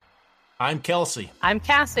I'm Kelsey. I'm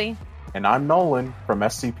Cassie. And I'm Nolan from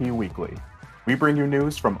SCP Weekly. We bring you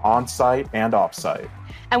news from on-site and off-site.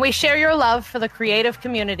 And we share your love for the creative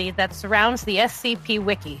community that surrounds the SCP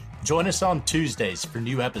Wiki. Join us on Tuesdays for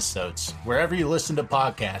new episodes, wherever you listen to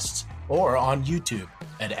podcasts, or on YouTube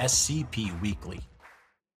at SCP Weekly.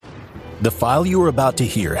 The file you are about to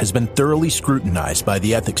hear has been thoroughly scrutinized by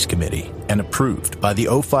the Ethics Committee and approved by the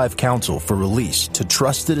O5 Council for release to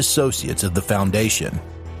trusted associates of the Foundation.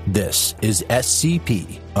 This is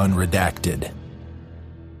SCP Unredacted.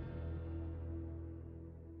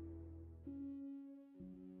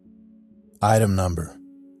 Item number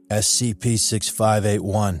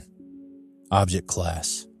SCP-6581. Object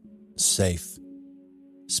Class Safe.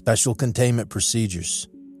 Special Containment Procedures.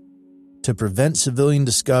 To prevent civilian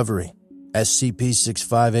discovery,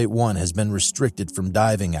 SCP-6581 has been restricted from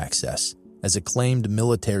diving access as a claimed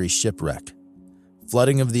military shipwreck.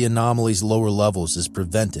 Flooding of the anomaly's lower levels is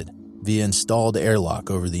prevented via installed airlock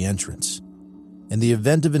over the entrance. In the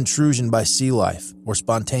event of intrusion by sea life or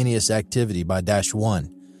spontaneous activity by -1,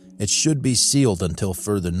 it should be sealed until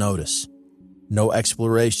further notice. No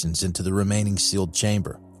explorations into the remaining sealed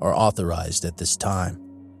chamber are authorized at this time.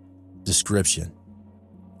 Description: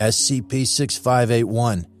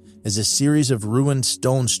 SCP-6581 is a series of ruined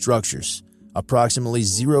stone structures, approximately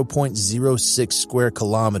 0.06 square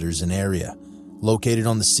kilometers in area, located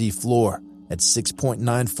on the sea floor at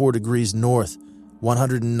 6.94 degrees north,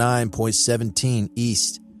 109.17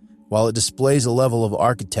 east. While it displays a level of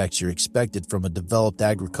architecture expected from a developed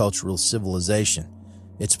agricultural civilization,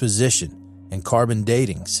 its position and carbon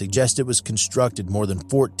dating suggest it was constructed more than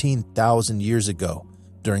 14,000 years ago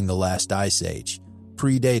during the last ice age,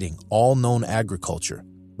 predating all known agriculture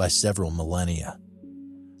by several millennia.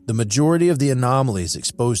 The majority of the anomaly is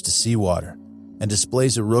exposed to seawater and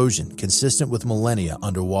displays erosion consistent with millennia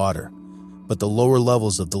underwater, but the lower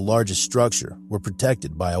levels of the largest structure were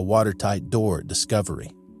protected by a watertight door at discovery.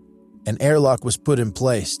 An airlock was put in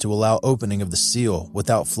place to allow opening of the seal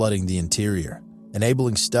without flooding the interior,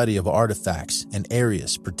 enabling study of artifacts and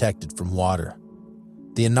areas protected from water.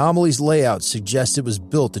 The anomaly's layout suggests it was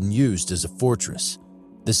built and used as a fortress.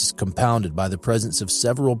 This is compounded by the presence of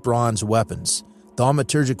several bronze weapons,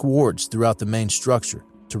 thaumaturgic wards throughout the main structure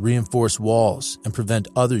to reinforce walls and prevent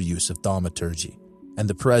other use of thaumaturgy, and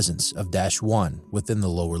the presence of -1 within the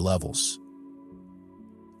lower levels.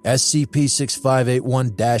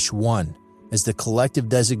 SCP-6581-1 is the collective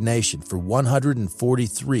designation for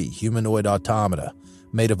 143 humanoid automata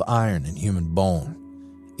made of iron and human bone.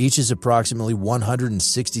 Each is approximately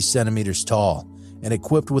 160 centimeters tall and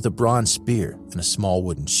equipped with a bronze spear and a small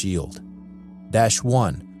wooden shield.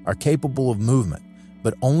 -1 are capable of movement,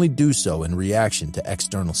 but only do so in reaction to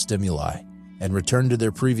external stimuli and return to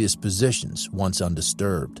their previous positions once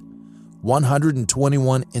undisturbed.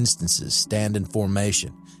 121 instances stand in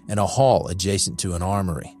formation in a hall adjacent to an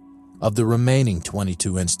armory. Of the remaining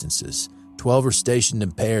 22 instances, 12 are stationed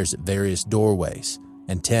in pairs at various doorways,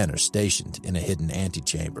 and 10 are stationed in a hidden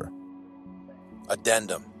antechamber.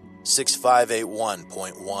 Addendum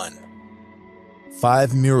 6581.1.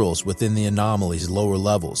 5 murals within the anomaly's lower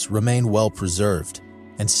levels remain well preserved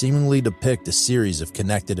and seemingly depict a series of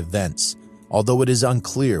connected events, although it is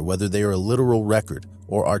unclear whether they are a literal record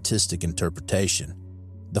or artistic interpretation.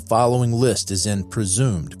 The following list is in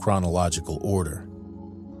presumed chronological order.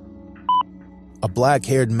 A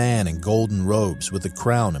black-haired man in golden robes with a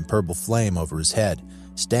crown and purple flame over his head,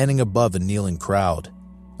 standing above a kneeling crowd.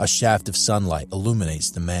 A shaft of sunlight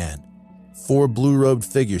illuminates the man. 4 blue-robed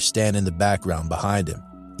figures stand in the background behind him,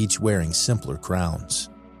 each wearing simpler crowns.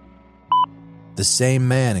 The same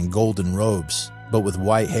man in golden robes, but with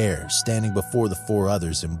white hair, standing before the 4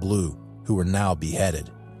 others in blue, who are now beheaded.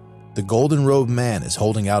 The golden-robed man is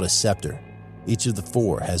holding out a scepter. Each of the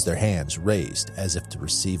 4 has their hands raised as if to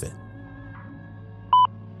receive it.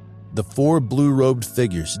 The 4 blue-robed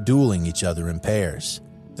figures dueling each other in pairs.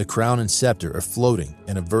 The crown and scepter are floating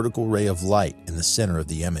in a vertical ray of light in the center of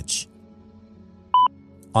the image.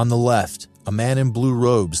 On the left, a man in blue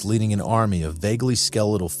robes leading an army of vaguely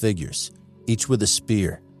skeletal figures, each with a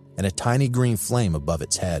spear and a tiny green flame above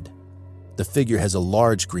its head. The figure has a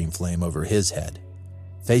large green flame over his head.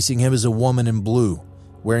 Facing him is a woman in blue,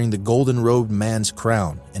 wearing the golden-robed man's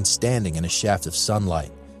crown and standing in a shaft of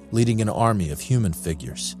sunlight, leading an army of human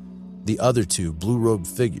figures. The other 2 blue-robed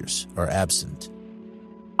figures are absent.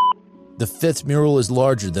 The 5th mural is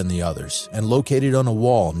larger than the others and located on a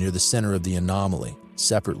wall near the center of the anomaly,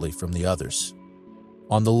 separately from the others.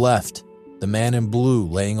 On the left, the man in blue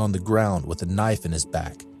laying on the ground with a knife in his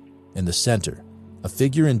back. In the center, a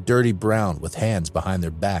figure in dirty brown with hands behind their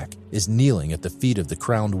back is kneeling at the feet of the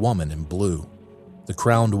crowned woman in blue. The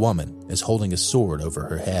crowned woman is holding a sword over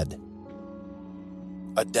her head.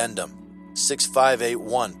 Addendum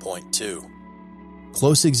 6581.2.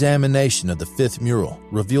 Close examination of the fifth mural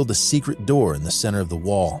revealed a secret door in the center of the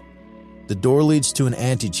wall. The door leads to an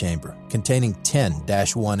antechamber containing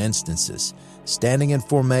 10-1 instances, standing in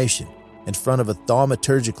formation in front of a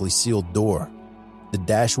thaumaturgically sealed door. The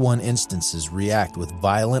 -1 instances react with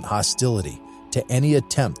violent hostility to any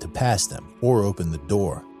attempt to pass them or open the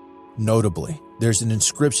door. Notably, there's an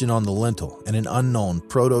inscription on the lintel in an unknown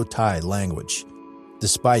Proto-Tai language.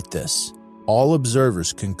 Despite this, all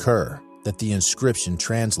observers concur that the inscription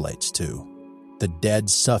translates to, "The dead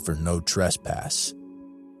suffer no trespass."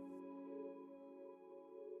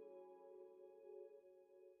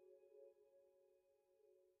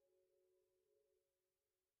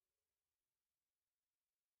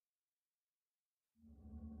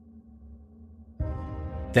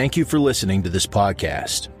 Thank you for listening to this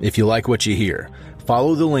podcast. If you like what you hear,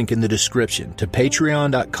 follow the link in the description to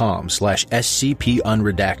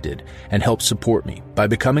patreon.com/scpunredacted and help support me by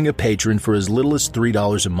becoming a patron for as little as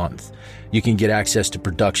 $3 a month. You can get access to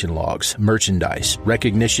production logs, merchandise,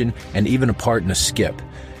 recognition, and even a part in a skip.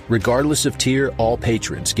 Regardless of tier, all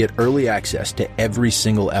patrons get early access to every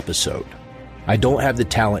single episode. I don't have the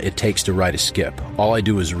talent it takes to write a skip. All I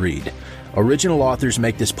do is read. Original authors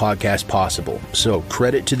make this podcast possible, so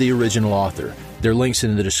credit to the original author. Their links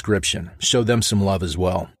in the description. Show them some love as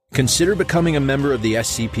well. Consider becoming a member of the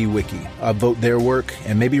SCP Wiki. Upvote their work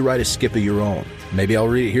and maybe write a skip of your own. Maybe I'll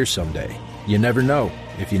read it here someday. You never know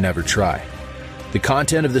if you never try. The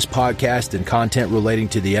content of this podcast and content relating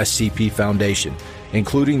to the SCP Foundation,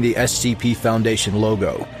 including the SCP Foundation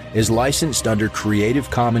logo, is licensed under Creative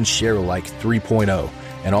Commons Sharealike 3.0,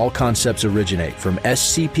 and all concepts originate from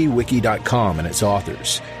scpwiki.com and its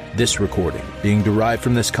authors. This recording, being derived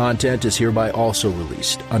from this content, is hereby also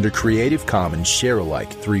released under Creative Commons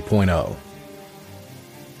Sharealike 3.0.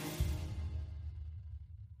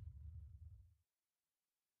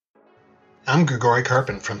 I'm Grigori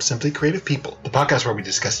Karpin from Simply Creative People, the podcast where we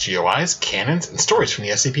discuss GOIs, canons, and stories from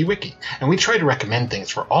the SCP Wiki, and we try to recommend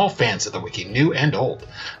things for all fans of the Wiki, new and old.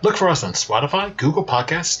 Look for us on Spotify, Google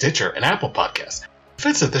Podcasts, Stitcher, and Apple Podcasts.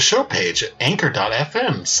 Visit the show page at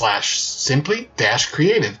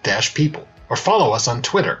anchor.fm/simply-creative-people, or follow us on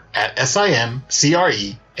Twitter at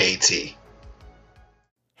SIMCREAT.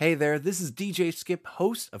 Hey there, this is DJ Skip,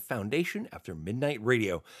 host of Foundation After Midnight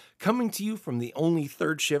Radio, coming to you from the only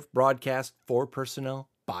third shift broadcast for personnel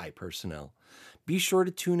by personnel. Be sure to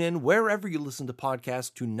tune in wherever you listen to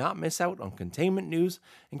podcasts to not miss out on containment news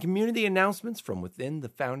and community announcements from within the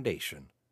Foundation.